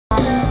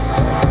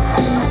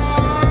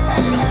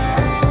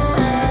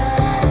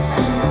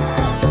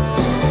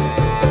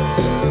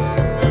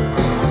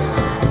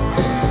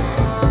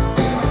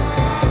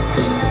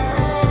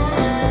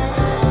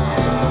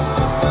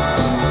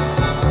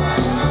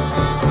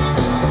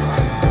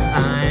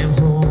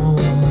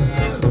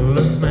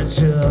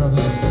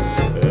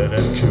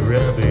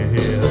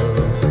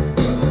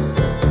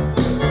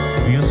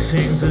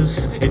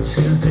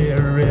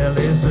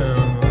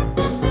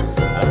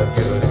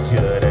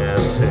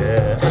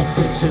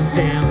think she's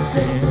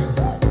dancing.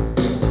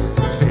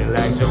 Feel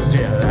like don't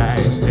dare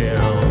lie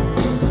still.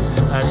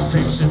 I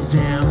think she's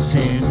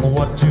dancing.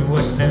 What do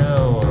I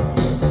know?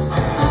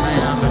 I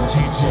am a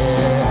teacher.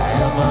 I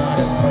am on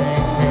a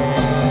break.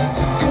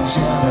 Can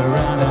turn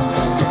around,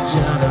 can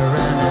turn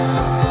around.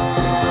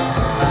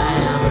 I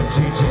am a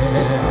teacher.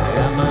 I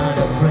am on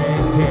a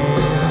break.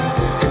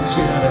 Can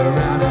turn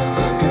around,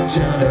 can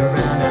turn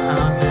around.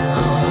 Oh no,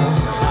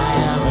 I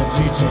am a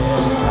teacher.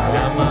 I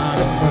am on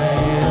a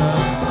prayer,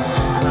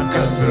 and I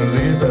can't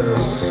believe it.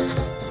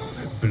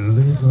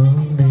 Believe on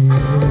me.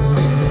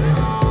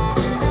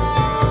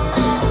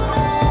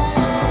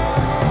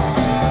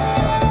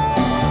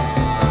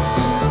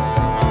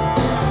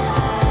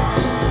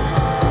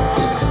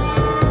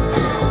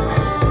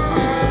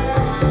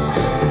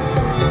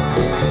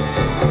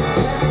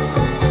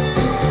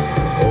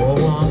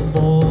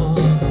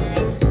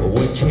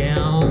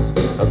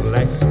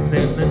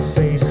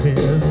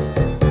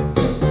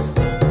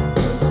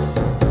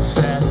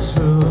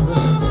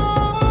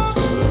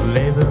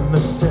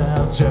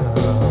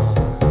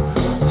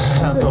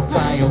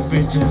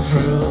 Beaten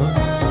through.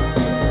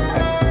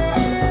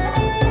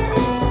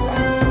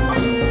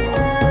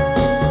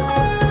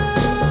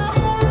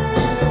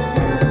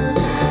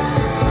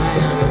 I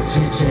am a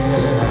teacher.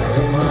 I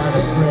am on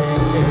a play.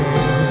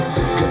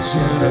 Can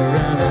turn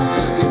around,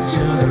 can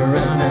turn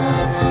around.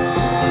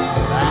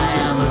 I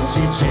am a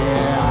teacher.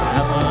 I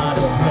am on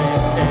a play.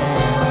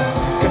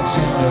 Can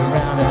turn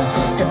around,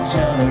 can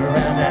turn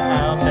around.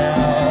 Oh no,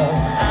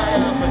 I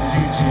am a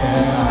teacher.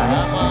 I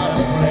am on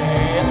a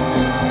play.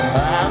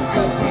 I'm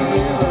good.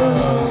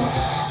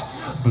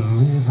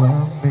 Believe on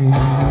me.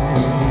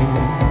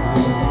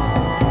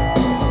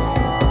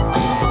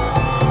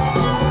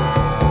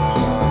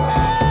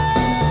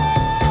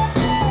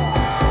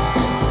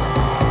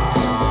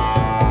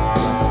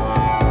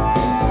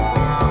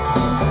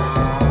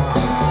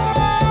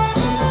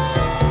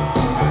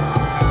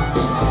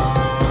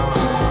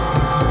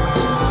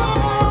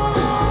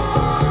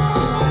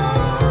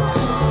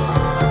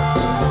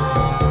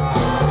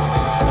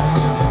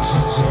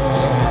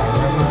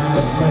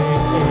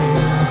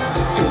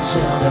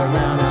 Turn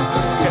around,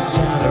 can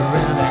turn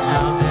around,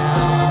 out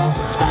now.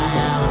 I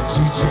am a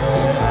teacher,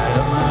 I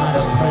am on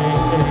a play.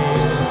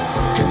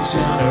 Can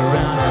turn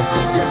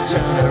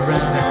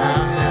around,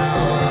 out now.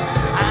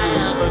 I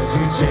am a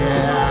teacher,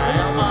 I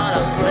am on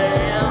a play.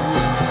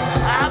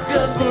 I've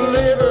got to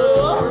believe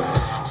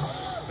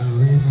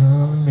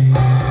on me.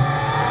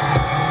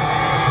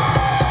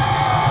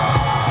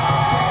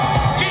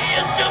 He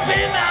used to be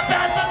my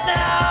best, and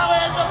now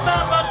is a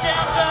papa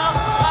dancer.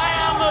 I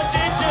am a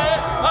teacher,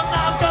 I'm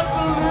not gonna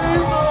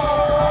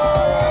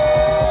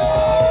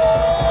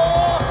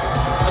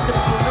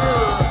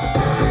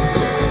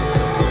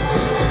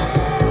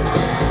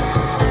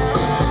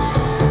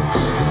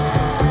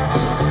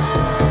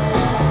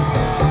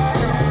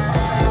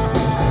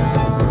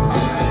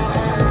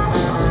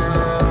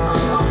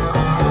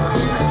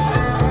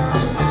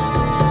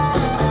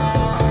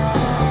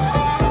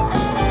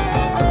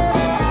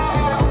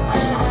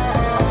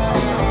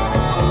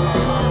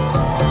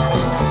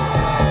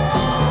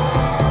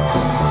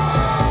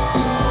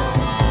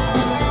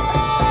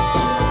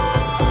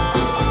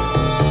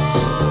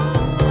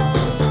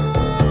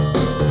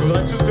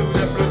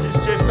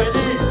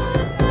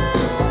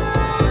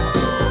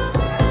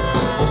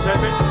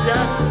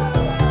Siam.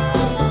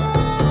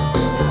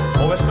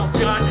 On va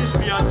sortir un disque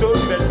bientôt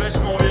qui va être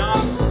vachement bien.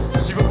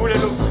 Si vous voulez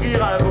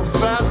l'offrir à vos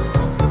femmes,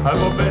 à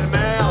vos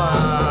belles-mères,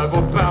 à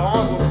vos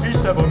parents, à vos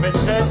fils, à vos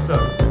maîtresses,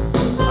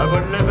 à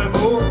votre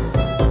lavabo,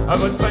 à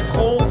votre patron,